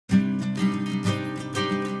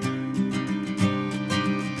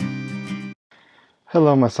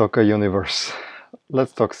Hello, my soccer universe.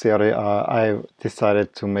 Let's talk Serie A. I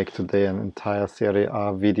decided to make today an entire Serie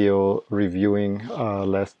A video reviewing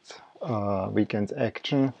last weekend's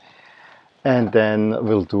action, and then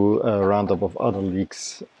we'll do a roundup of other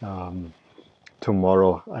leagues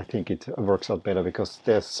tomorrow. I think it works out better because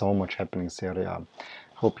there's so much happening in Serie A.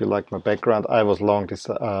 Hope you like my background. I was long this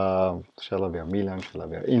shall I wear Milan, shall I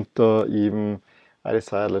wear Inter even. I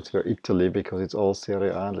decided let's wear Italy because it's all Serie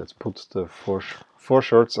A and let's put the four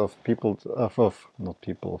shirts of people of not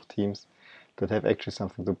people of teams that have actually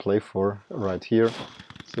something to play for right here.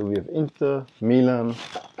 So we have Inter, Milan,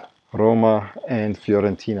 Roma and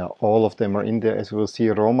Fiorentina. All of them are in there as we will see.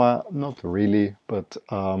 Roma not really, but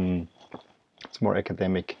it's more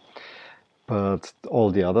academic. But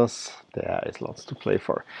all the others, there is lots to play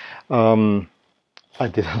for. I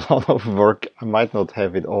did a lot of work. I might not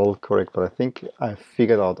have it all correct, but I think I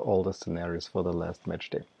figured out all the scenarios for the last match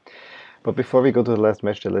day. But before we go to the last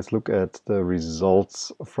match day, let's look at the results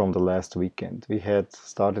from the last weekend. We had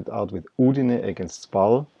started out with Udine against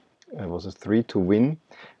Spal. It was a 3-2 win.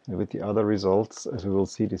 And with the other results, as we will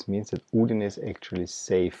see, this means that Udine is actually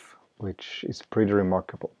safe, which is pretty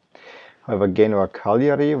remarkable. However, Genoa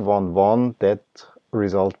Cagliari 1-1. That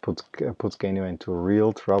result puts Genoa into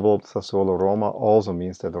real trouble. Sassuolo Roma also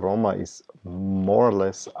means that Roma is more or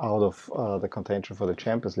less out of the contention for the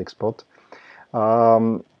Champions League spot.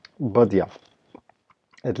 But yeah,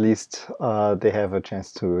 at least they have a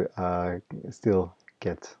chance to still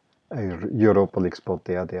get a Europa League spot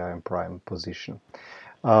there. They are in prime position.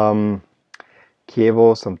 Chievo,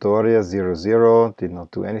 Sampdoria 0-0, did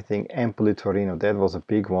not do anything. Empoli, Torino, that was a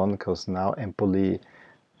big one because now Empoli,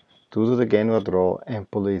 due to the Genoa draw,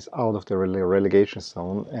 Empoli is out of the relegation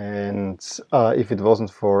zone. And if it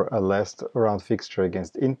wasn't for a last round fixture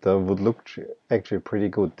against Inter, would look actually pretty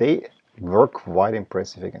good. They were quite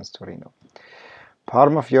impressive against Torino.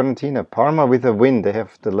 Parma, Fiorentina. Parma with a win. They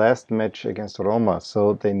have the last match against Roma,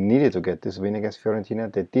 so they needed to get this win against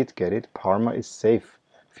Fiorentina. They did get it. Parma is safe.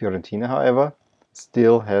 Fiorentina, however,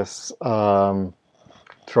 still has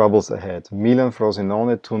troubles ahead. Milan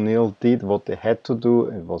Frosinone 2-0 did what they had to do.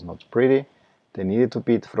 It was not pretty. They needed to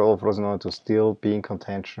beat Frosinone to still be in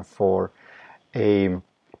contention for a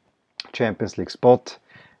Champions League spot.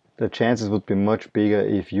 The chances would be much bigger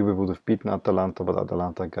if Juve would have beaten Atalanta, but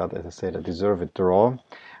Atalanta got, as I said, a deserved draw.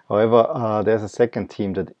 However, there's a second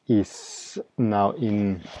team that is now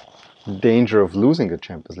in danger of losing the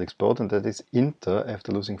Champions League spot, and that is Inter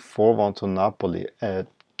after losing 4-1 to Napoli. A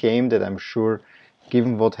game that I'm sure,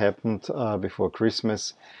 given what happened before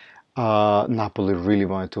Christmas, Napoli really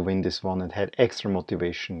wanted to win this one and had extra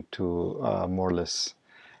motivation to more or less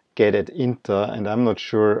get at Inter. And I'm not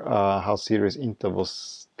sure how serious Inter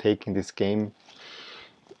was taking this game.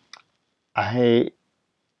 I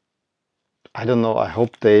don't know. I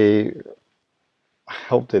hope they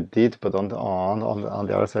did, but on the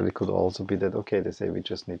other side, it could also be that okay, they say we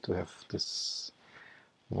just need to have this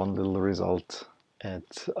one little result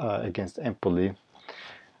at against Empoli.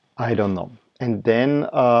 I don't know. And then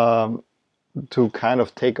to kind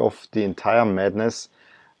of take off the entire madness,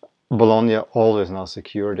 Bologna always now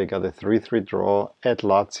secure. They got a 3-3 draw at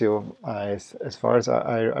Lazio. As far as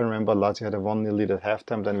I remember, Lazio had a 1-0 lead at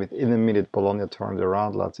halftime. Then within a minute, Bologna turned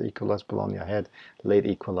around. Lazio equalized. Bologna had late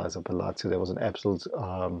equalizer by Lazio. There was an absolute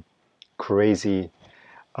crazy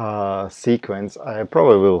sequence. I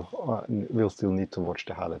probably will still need to watch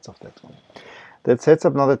the highlights of that one. That sets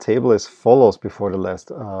up now the table as follows before the last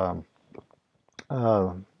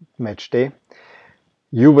match day.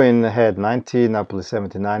 Juve had 90, Napoli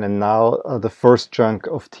 79, and now the first chunk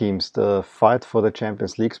of teams. The fight for the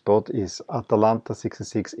Champions League spot is Atalanta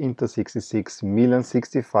 66, Inter 66, Milan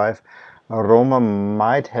 65. Roma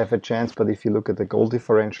might have a chance, but if you look at the goal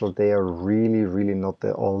differential, they are really not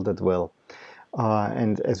all that well.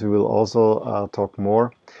 And as we will also talk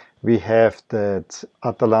more, we have that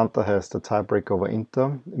Atalanta has the tiebreak over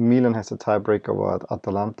Inter, Milan has the tiebreak over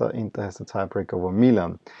Atalanta, Inter has the tiebreak over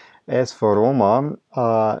Milan. As for Roma,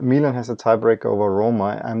 Milan has a tiebreaker over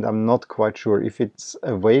Roma, and I'm not quite sure if it's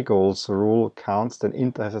away goals rule counts, then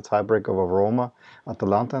Inter has a tiebreaker over Roma.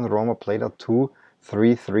 Atalanta and Roma played out 2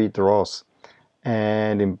 3-3 draws.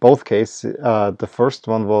 And in both cases, the first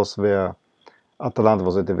one was where Atalanta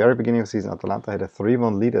was at the very beginning of the season. Atalanta had a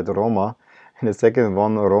 3-1 lead at Roma. In the second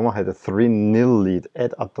one, Roma had a 3-0 lead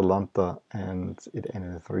at Atalanta, and it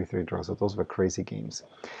ended a 3-3 draw. So those were crazy games.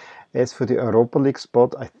 As for the Europa League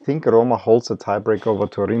spot, I think Roma holds a tiebreak over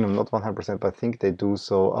Torino, not 100%, but I think they do.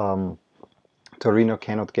 So Torino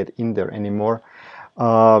cannot get in there anymore.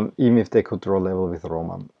 even if they could draw level with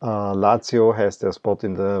Roma. Lazio has their spot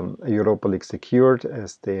in the Europa League secured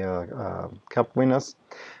as their cup winners.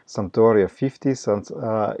 Sampdoria 50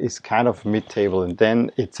 is kind of mid-table, and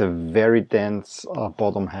then it's a very dense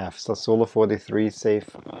bottom half. Sassuolo 43 safe,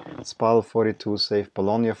 Spal 42 safe,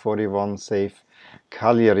 Bologna 41 safe,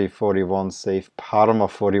 Cagliari 41 safe, Parma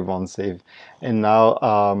 41 safe, and now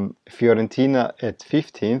Fiorentina at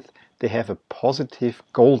 15th. They have a positive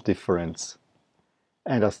goal difference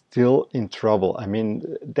and are still in trouble. I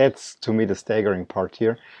mean, that's to me the staggering part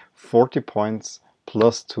here. 40 points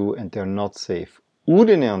plus 2, and they're not safe.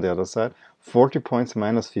 Udine on the other side, 40 points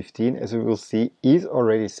minus 15, as we will see, is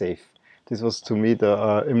already safe. This was to me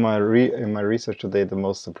the in my research today the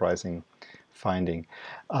most surprising finding.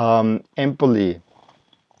 Empoli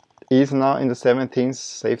is now in the 17th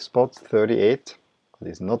safe spot, 38. But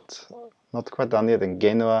it's not quite done yet. And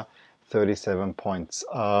Genoa 37 points.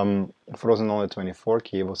 Frosinone 24,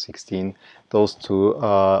 Chievo 16. Those two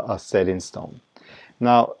are set in stone.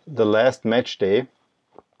 Now, the last match day,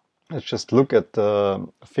 let's just look at the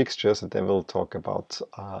fixtures and then we'll talk about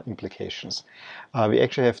implications. We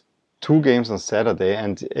actually have 2 games on Saturday,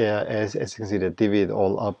 and as you can see, they divvy it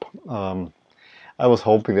all up. I was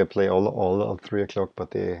hoping they play all at 3 o'clock,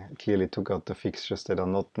 but they clearly took out the fixtures that are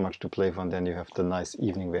not much to play for, and then you have the nice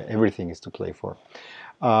evening where everything is to play for.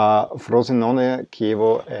 Frosinone,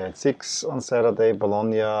 Chievo at 6 on Saturday,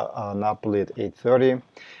 Bologna, Napoli at 8:30,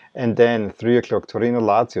 and then 3 o'clock Torino,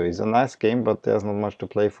 Lazio is a nice game, but there's not much to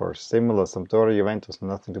play for. Similar, Sampdoria, Juventus,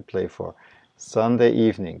 nothing to play for. Sunday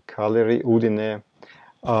evening, Cagliari, Udine,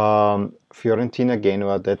 Fiorentina,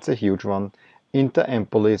 Genoa, that's a huge one. Inter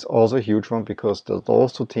Empoli is also a huge one because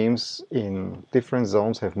those 2 teams in different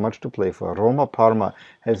zones have much to play for. Roma Parma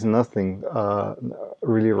has nothing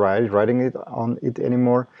really riding it on it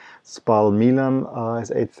anymore. Spal Milan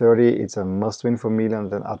is 8:30. It's a must-win for Milan.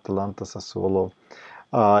 Then Atalanta Sassuolo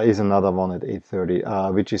is another one at 8:30,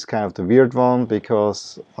 which is kind of the weird one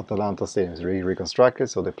because Atalanta Stadium is really reconstructed,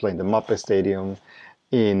 so they play in the Mappe Stadium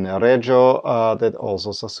in Reggio that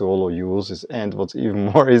also Sassuolo uses. And what's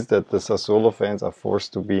even more is that the Sassuolo fans are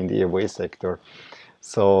forced to be in the away sector.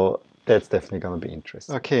 So that's definitely going to be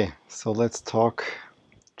interesting. Okay, so let's talk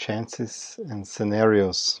chances and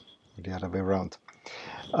scenarios the other way around.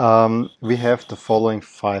 We have the following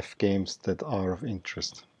 5 games that are of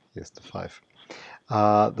interest. Here's the 5.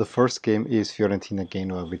 The first game is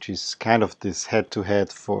Fiorentina-Genoa, which is kind of this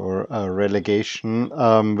head-to-head for relegation.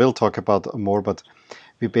 We'll talk about more, but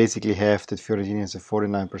we basically have that Fiorentina has a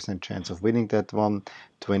 49% chance of winning that one,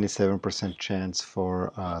 27% chance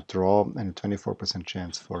for draw, and a 24%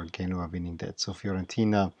 chance for Genoa winning that. So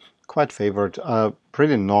Fiorentina quite favored,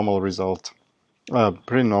 pretty normal result,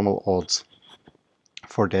 pretty normal odds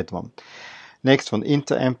for that one. Next one,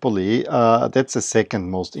 Inter Empoli. That's the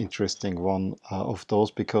second most interesting one of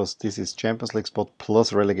those because this is Champions League spot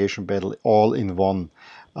plus relegation battle all in one.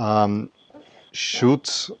 Should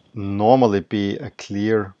normally be a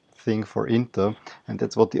clear thing for Inter, and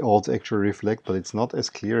that's what the odds actually reflect, but it's not as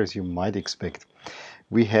clear as you might expect.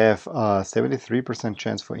 We have 73%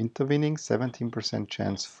 chance for Inter winning, 17%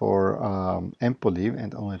 chance for Empoli,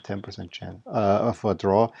 and only 10% chance for a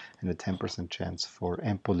draw, and a 10% chance for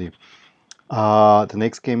Empoli. The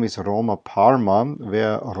next game is Roma-Parma,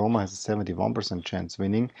 where Roma has a 71% chance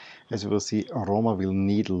winning. As you will see, Roma will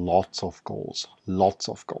need lots of goals.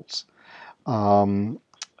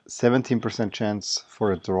 17% chance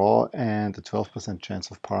for a draw and a 12% chance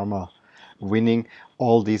of Parma winning.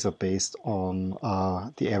 All these are based on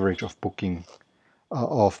the average of bookie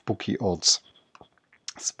odds.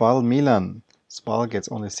 Spal Milan. Spal gets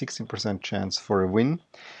only 16% chance for a win.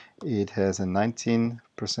 It has a 19%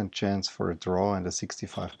 chance for a draw and a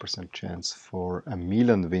 65% chance for a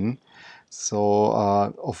Milan win. So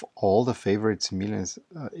of all the favorites, Milan is,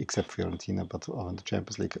 except Fiorentina, but on the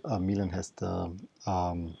Champions League, Milan has the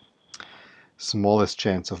smallest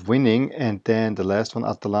chance of winning. And then the last one,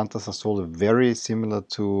 Atalanta Sassuolo, very similar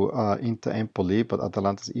to Inter Empoli, but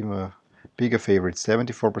Atalanta is even a bigger favorite,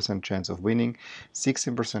 74% chance of winning,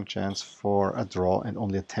 16% chance for a draw, and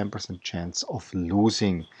only a 10% chance of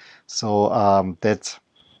losing. So that's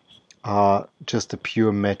just the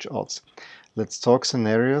pure match odds. Let's talk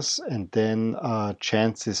scenarios and then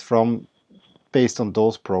chances from based on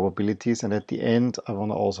those probabilities. And at the end, I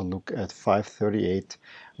want to also look at 538,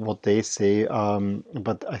 what they say.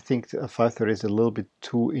 But I think 530 is a little bit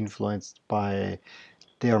too influenced by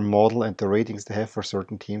their model and the ratings they have for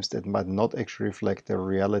certain teams that might not actually reflect the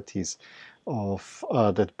realities of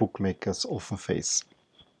that bookmakers often face.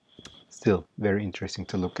 Still very interesting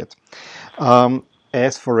to look at.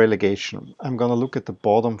 As for relegation, I'm going to look at the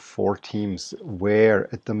bottom 4 teams where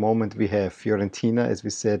at the moment we have Fiorentina, as we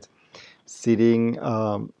said, sitting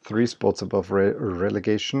 3 spots above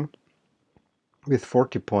relegation with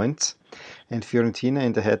 40 points. And Fiorentina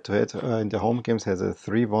in the head-to-head in the home games has a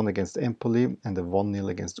 3-1 against Empoli and a 1-0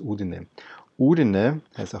 against Udine. Udine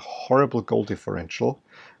has a horrible goal differential,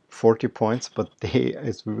 40 points, but they,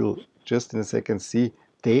 as we will just in a second see,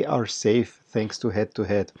 they are safe thanks to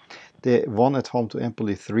head-to-head. They won at home to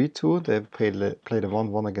Empoli 3-2. They played a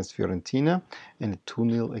 1-1 against Fiorentina and a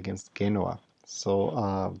 2-0 against Genoa.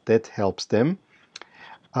 So that helps them.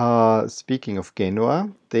 Speaking of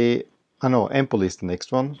Genoa, no, Empoli is the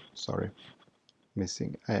next one. Sorry,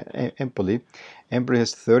 missing Empoli. Empoli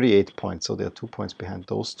has 38 points, so they are 2 points behind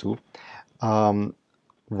those two. 1-0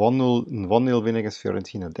 win against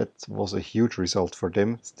Fiorentina. That was a huge result for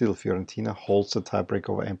them. Still, Fiorentina holds the tiebreak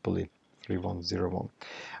over Empoli. 3-1, 0-1.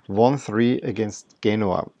 1-3 against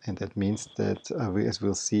Genoa, and that means that, as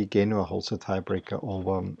we'll see, Genoa holds a tiebreaker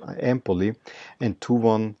over Empoli, and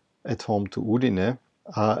 2-1 at home to Udine,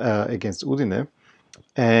 against Udine.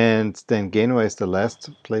 And then Genoa is the last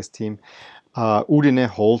place team. Udine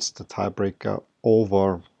holds the tiebreaker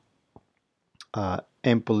over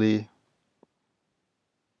Empoli.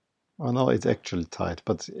 Oh no, it's actually tied,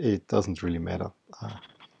 but it doesn't really matter.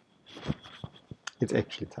 It's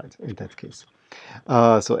actually tied in that case.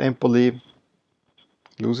 So Empoli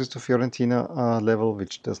loses to Fiorentina level,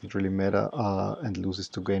 which doesn't really matter, and loses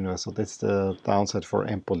to Genoa. So that's the downside for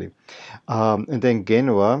Empoli. And then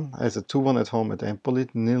Genoa has a 2-1 at home at Empoli,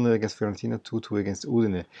 0-0 against Fiorentina, 2-2 against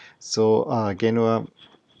Udine. So Genoa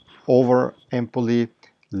over Empoli,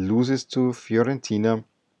 loses to Fiorentina.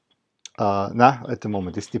 At the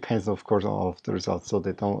moment, this depends, of course, on the results. So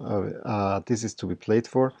they don't. This is to be played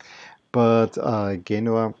for, but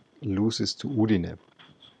Genoa loses to Udine.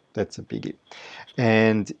 That's a biggie.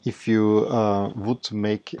 And if you would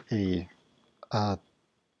make a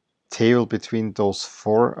table between those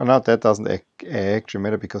 4, no, that doesn't actually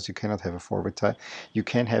matter because you cannot have a 4-way tie. You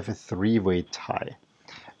can have a 3-way tie.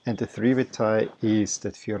 And the 3-way tie is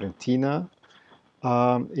that Fiorentina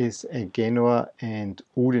is a Genoa and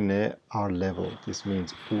Udine are level. This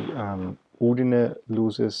means Udine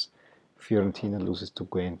loses, Fiorentina loses to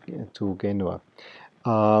Genoa.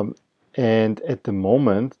 And at the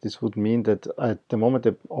moment, this would mean that at the moment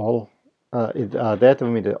that that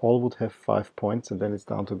would mean that all would have 5 points, and then it's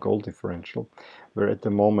down to goal differential. Where at the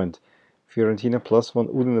moment, Fiorentina +1,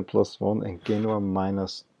 Udine +1, and Genoa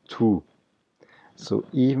 -2. So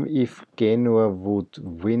even if Genoa would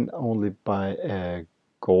win only by a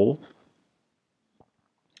goal,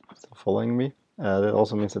 still following me? That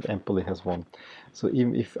also means that Empoli has 1. So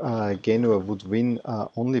even if Genoa would win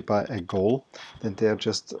only by a goal, then they are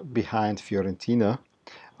just behind Fiorentina.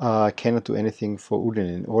 Cannot do anything for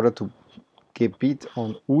Udine. In order to get beat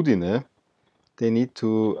on Udine, they need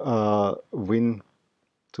to win.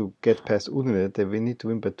 To get past Udine, they will need to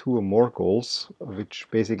win by 2 or more goals, which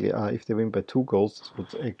basically, if they win by 2 goals, this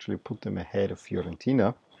would actually put them ahead of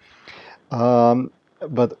Fiorentina.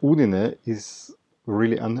 But Udine is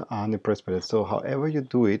really unimpressed by that. So however you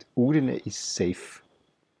do it, Udine is safe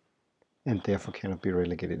and therefore cannot be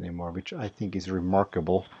relegated anymore, which I think is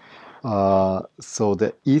remarkable. So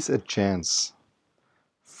there is a chance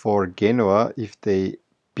for Genoa if they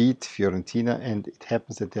beat Fiorentina and it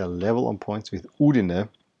happens that they are level on points with Udine.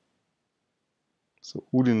 So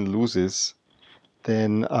Udine loses,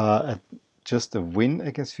 then just a win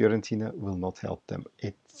against Fiorentina will not help them.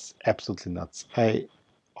 It's absolutely nuts. I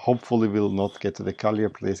hopefully will not get to the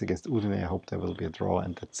Cagliari place against Udine. I hope there will be a draw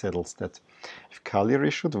and that settles that. If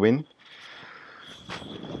Cagliari should win,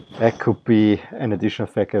 that could be an additional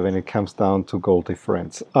factor when it comes down to goal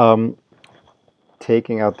difference.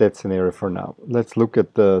 Taking out that scenario for now, let's look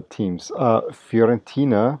at the teams.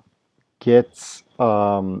 Fiorentina gets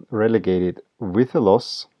relegated with a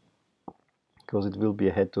loss because it will be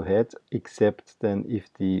a head-to-head, except then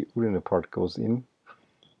if the Udine part goes in,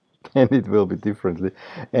 then it will be differently.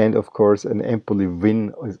 And of course, an Empoli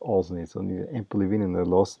win is also needed. So an Empoli win and a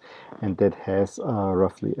loss, and that has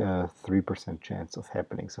roughly a 3% chance of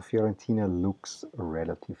happening. So Fiorentina looks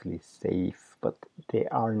relatively safe, but they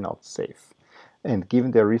are not safe. And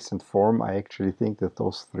given their recent form, I actually think that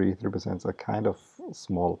those 3% are kind of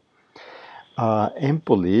small.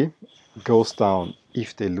 Empoli goes down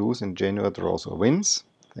if they lose and Genoa draws or wins.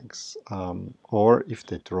 Thanks. Or if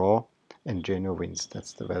they draw and Genoa wins.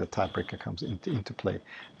 That's where the tiebreaker comes into play.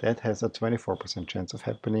 That has a 24% chance of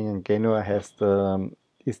happening, and Genoa has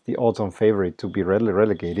is the odds-on favorite to be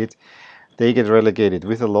relegated. They get relegated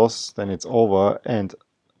with a loss, then it's over. And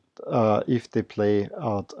if they play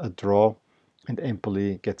out a draw and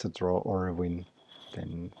Empoli gets a draw or a win,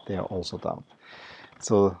 then they are also down.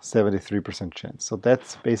 So 73% chance. So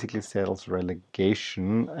that's basically settles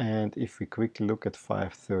relegation. And if we quickly look at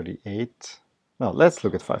 538, no, let's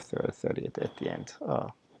look at 538 at the end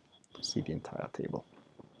to see the entire table.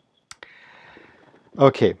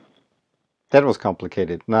 Okay, that was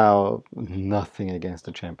complicated. Now, nothing against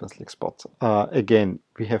the Champions League spot. Again,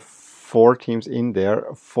 we have 4 teams in there.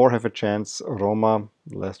 4 have a chance. Roma,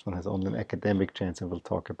 the last one, has only an academic chance, and we'll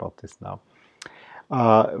talk about this now.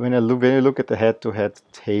 When you look at the head-to-head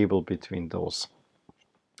table between those,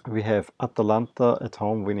 we have Atalanta at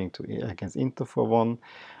home winning against Inter 4-1,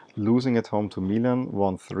 losing at home to Milan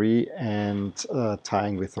 1-3, and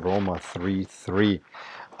tying with Roma 3-3.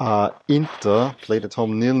 Inter played at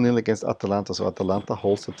home 0-0 against Atalanta, so Atalanta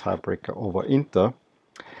holds the tiebreaker over Inter.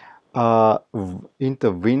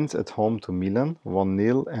 Inter wins at home to Milan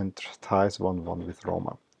 1-0 and ties 1-1 with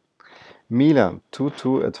Roma. Milan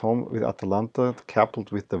 2-2 at home with Atalanta,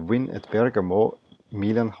 coupled with the win at Bergamo.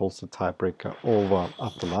 Milan holds the tiebreaker over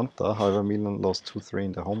Atalanta. However, Milan lost 2-3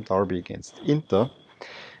 in the home derby against Inter,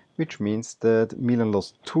 which means that Milan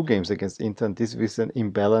lost 2 games against Inter, and this is an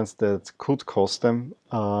imbalance that could cost them.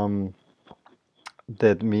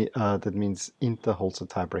 That means Inter holds the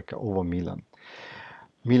tiebreaker over Milan.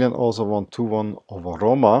 Milan also won 2-1 over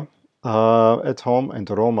Roma at home, and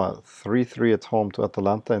Roma 3-3 at home to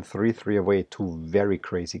Atalanta and 3-3 away. 2 very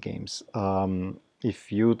crazy games.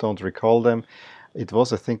 If you don't recall them, it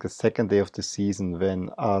was, I think, the second day of the season when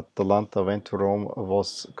Atalanta went to Rome,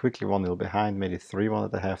 was quickly 1-0 behind, made it 3-1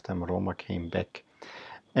 at the halftime. Roma came back.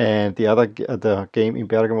 And the game in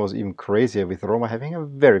Bergamo was even crazier, with Roma having a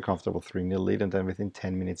very comfortable 3-0 lead, and then within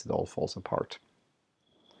 10 minutes it all falls apart.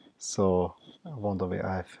 So I wonder where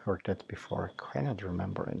I've heard that before. I cannot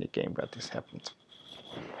remember any game where this happened.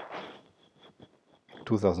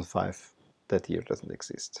 2005, that year doesn't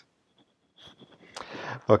exist.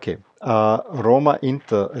 Okay, Roma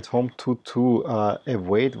Inter at home 2-2.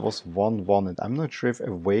 Away it was 1-1, and I'm not sure if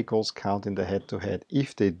away goals count in the head-to-head.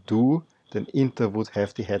 If they do, then Inter would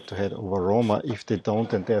have the head-to-head over Roma. If they don't,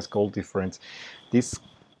 then there's goal difference. This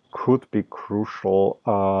could be crucial.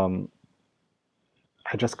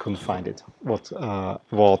 I just couldn't find it.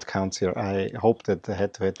 What counts here? I hope that the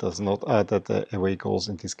head-to-head does not, that the away goals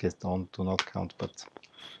in this case do not count, but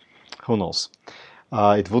who knows?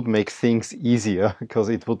 It would make things easier because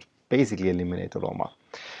it would basically eliminate Roma.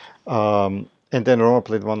 And then Roma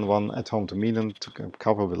played 1-1 at home to Milan.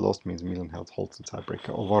 Couple with lost means Milan holds the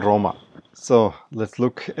tiebreaker over Roma. So let's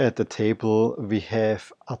look at the table. We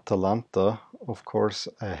have Atalanta, of course,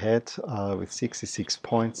 ahead with 66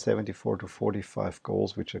 points, 74 to 45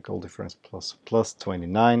 goals, which are goal difference plus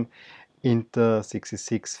 29. Inter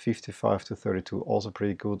 66, 55 to 32, also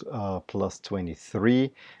pretty good, plus 23.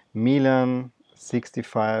 Milan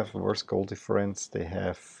 65, worst goal difference. They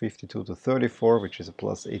have 52 to 34, which is a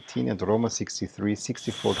plus 18, and Roma 63,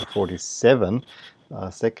 64 to 47,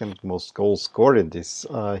 second most goals scored in this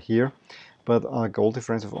here, but a goal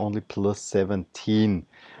difference of only plus 17,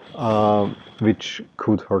 which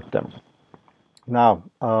could hurt them. Now,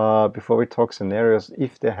 before we talk scenarios,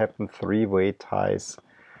 if there happen 3-way ties,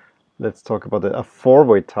 let's talk about it. A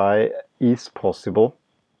 4-way tie is possible.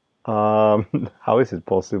 How is it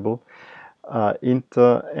possible?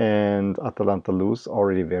 Inter and Atalanta lose,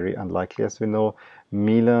 already very unlikely as we know.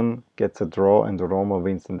 Milan gets a draw and Roma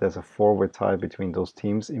wins, and there's a 4-way tie between those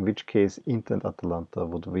teams, in which case Inter and Atalanta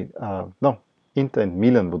would win. Inter and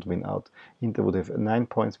Milan would win out. Inter would have 9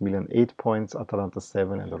 points, Milan 8 points, Atalanta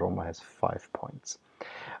 7, and Roma has 5 points.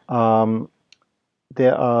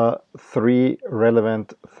 There are 3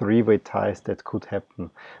 relevant 3-way ties that could happen.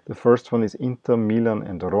 The first one is Inter, Milan,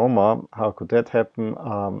 and Roma. How could that happen?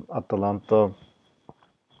 Atalanta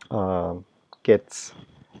gets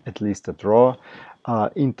at least a draw.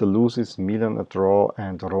 Inter loses, Milan a draw,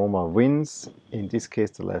 and Roma wins. In this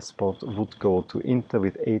case, the last spot would go to Inter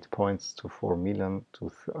with 8 points to 4 Milan to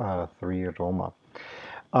 3 Roma.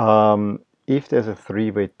 If there's a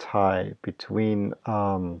 3-way tie between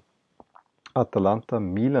Atalanta,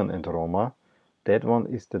 Milan, and Roma, that one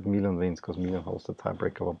is that Milan wins, because Milan holds the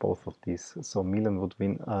tiebreaker over both of these. So Milan would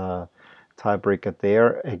win a tiebreaker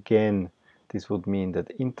there. Again, this would mean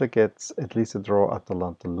that Inter gets at least a draw,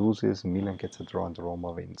 Atalanta loses, Milan gets a draw, and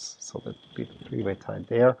Roma wins. So that would be a 3-way tie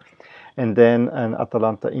there. And then an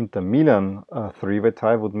Atalanta-Inter-Milan 3-way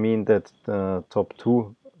tie would mean that the top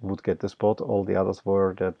 2 would get the spot. All the others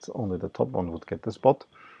were that only the top one would get the spot.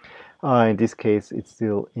 In this case, it's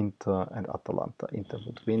still Inter and Atalanta. Inter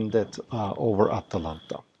would win that over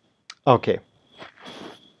Atalanta. Okay.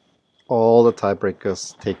 All the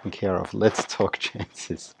tiebreakers taken care of. Let's talk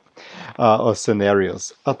chances. or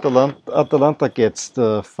scenarios. Atalanta gets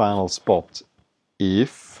the final spot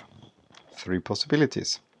if three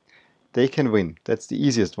possibilities. They can win. That's the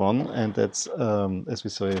easiest one, and that's, as we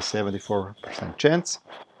saw, a 74% chance.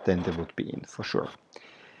 Then they would be in for sure.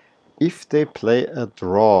 If they play a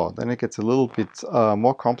draw, then it gets a little bit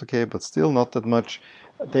more complicated, but still not that much.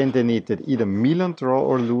 Then they need that either Milan draw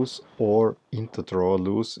or lose, or Inter draw or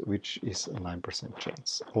lose, which is a 9%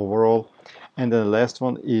 chance overall. And then the last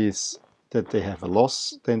one is that they have a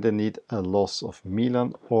loss. Then they need a loss of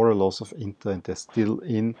Milan or a loss of Inter, and they're still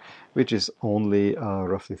in, which is only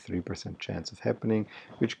roughly 3% chance of happening,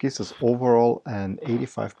 which gives us overall an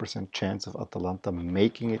 85% chance of Atalanta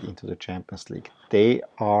making it into the Champions League. They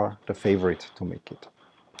are the favorite to make it.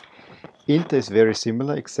 Inter is very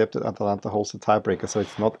similar, except that Atalanta holds the tiebreaker, so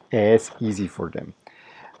it's not as easy for them.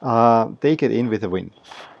 They get in with a win.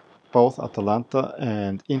 Both Atalanta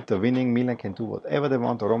and Inter winning. Milan can do whatever they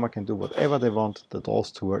want. Roma can do whatever they want.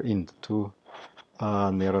 Those two are in, the two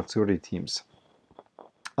Nerazzurri teams.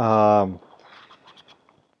 Draw.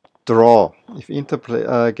 If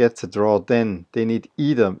Inter gets a draw, then they need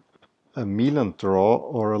either a Milan draw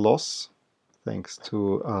or a loss, thanks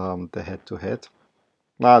to the head-to-head.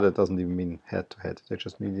 That doesn't even mean head-to-head. They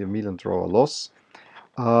just mean a Milan draw or loss,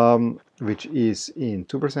 which is in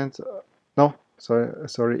 2%. No,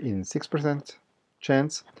 sorry, in 6%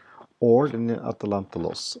 chance, or then an Atalanta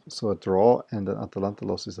loss. So a draw and an Atalanta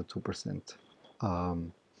loss is a 2%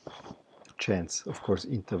 chance. Of course,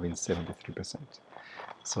 Inter wins 73%.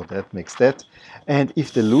 So that makes that. And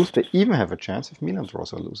if they lose, they even have a chance if Milan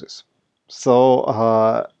draws or loses. So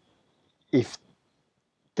if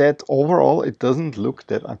that overall, it doesn't look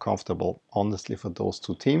that uncomfortable, honestly, for those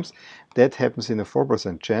two teams. That happens in a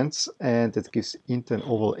 4% chance, and that gives Inter an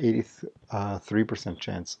overall 83%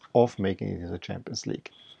 chance of making it in the Champions League.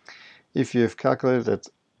 If you have calculated that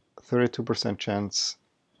 32% chance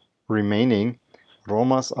remaining,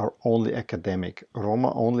 Roma's are only academic.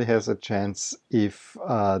 Roma only has a chance if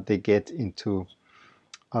they get into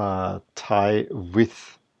a tie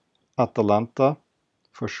with Atalanta,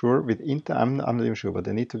 for sure. With Inter, I'm not even sure, but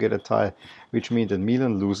they need to get a tie, which means that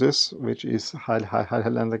Milan loses, which is highly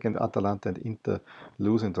unlikely, and Atalanta and Inter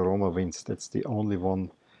lose, and Roma wins. That's the only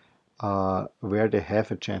one where they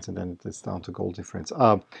have a chance, and then it's down to goal difference.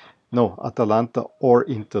 No, Atalanta or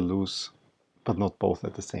Inter lose, but not both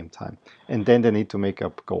at the same time. And then they need to make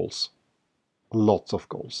up goals, lots of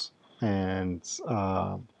goals, and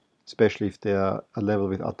especially if they are a level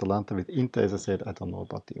with Atalanta. With Inter, as I said, I don't know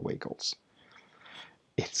about the away goals.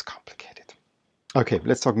 It's complicated. Okay,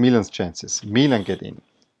 let's talk Milan's chances. Milan get in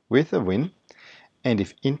with a win, and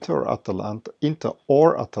if Inter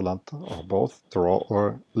or Atalanta, or both, draw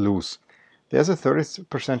or lose, there's a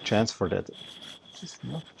 30% chance for that. It's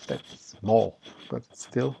not that small, but it's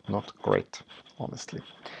still not great, honestly.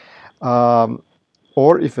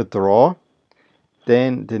 Or if a draw,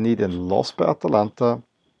 then they need a loss by Atalanta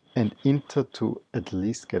and Inter to at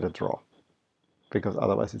least get a draw, because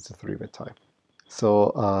otherwise it's a three-way tie.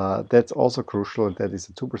 So that's also crucial, and that is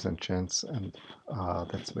a 2% chance, and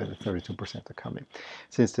that's where the 32% are coming.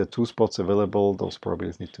 Since there are two spots available, those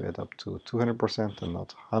probabilities need to add up to 200% and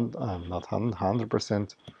not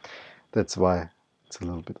 100%. That's why it's a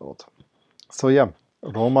little bit odd. So yeah,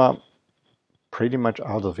 Roma pretty much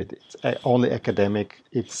out of it. It's only academic.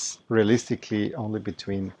 It's realistically only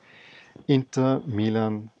between Inter,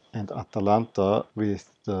 Milan, and Atalanta,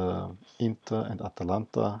 with the Inter and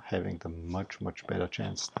Atalanta having the much better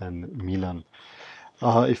chance than Milan.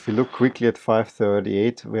 If we look quickly at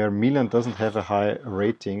 538, where Milan doesn't have a high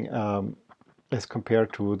rating as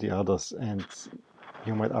compared to the others, and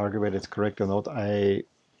you might argue whether it's correct or not. I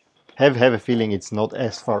have a feeling it's not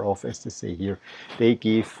as far off as they say here. They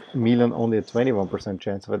give Milan only a 21%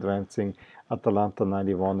 chance of advancing, Atalanta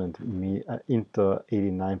 91, and Inter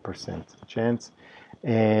 89% chance.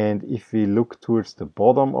 And if we look towards the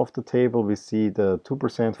bottom of the table, we see the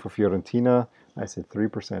 2% for Fiorentina. I said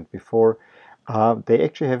 3% before. They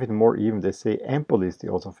actually have it more even. They say Empoli is the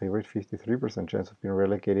also favorite, 53% chance of being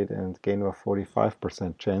relegated, and Genoa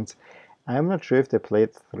 45% chance. I'm not sure if they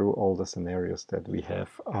played through all the scenarios that we have.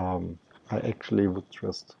 I actually would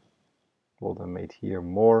trust what I made here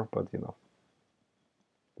more, but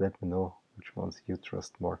let me know which ones you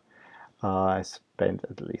trust more. I spent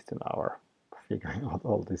at least an hour figuring out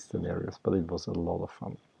all these scenarios, but it was a lot of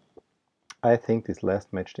fun. I think this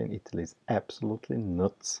last match in Italy is absolutely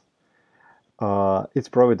nuts. It's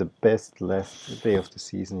probably the best last day of the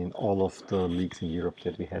season in all of the leagues in Europe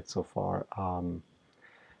that we had so far.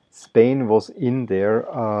 Spain was in there,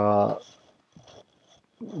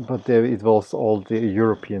 but it was all the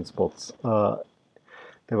European spots.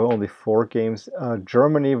 There were only 4 games.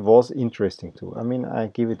 Germany was interesting too. I mean, I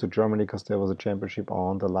give it to Germany because there was a championship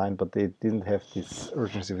on the line, but they didn't have this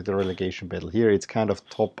urgency with the relegation battle. Here it's kind of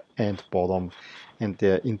top and bottom, and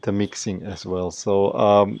they're intermixing as well.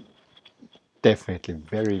 So definitely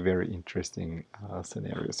very, very interesting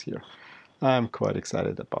scenarios here. I'm quite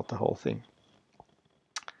excited about the whole thing.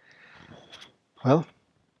 Well,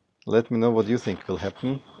 let me know what you think will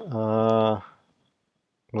happen.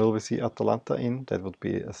 Will we see Atalanta in? That would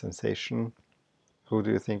be a sensation. Who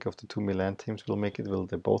do you think of the 2 Milan teams will make it? Will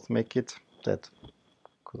they both make it? That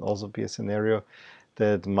could also be a scenario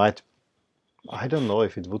that might. I don't know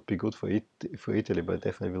if it would be good for Italy, but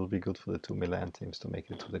definitely will be good for the 2 Milan teams to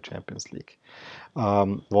make it to the Champions League.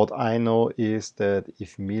 What I know is that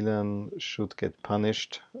if Milan should get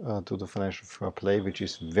punished due to financial fair play, which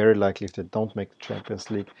is very likely if they don't make the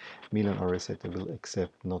Champions League, Milan already said they will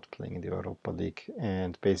accept not playing in the Europa League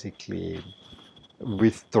and basically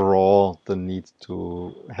withdraw the need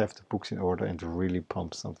to have the books in order and really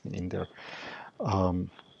pump something in there.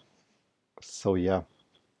 So yeah,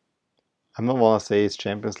 I'm not want to say it's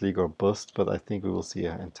Champions League or bust, but I think we will see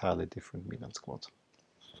an entirely different Milan squad.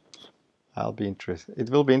 I'll be interested. It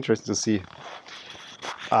will be interesting to see.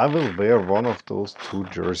 I will wear one of those 2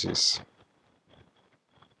 jerseys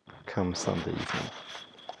come Sunday evening.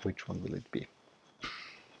 Which one will it be?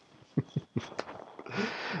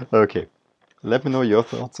 Okay, let me know your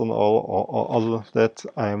thoughts on all of that.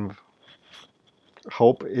 I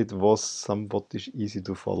hope it was somewhat easy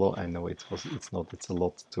to follow. I know it's not. It's a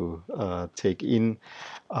lot to take in.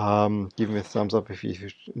 Give me a thumbs up if you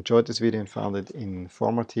enjoyed this video and found it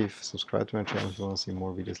informative. Subscribe to my channel if you want to see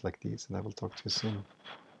more videos like these, and I will talk to you soon.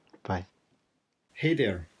 Bye. Hey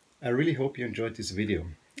there, I really hope you enjoyed this video,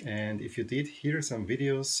 and if you did, here are some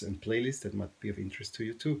videos and playlists that might be of interest to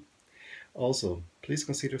you too. Also, please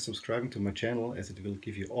consider subscribing to my channel as it will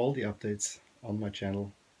give you all the updates on my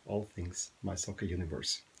channel, all things my soccer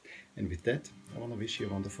universe. And with that, I want to wish you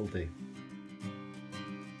a wonderful day.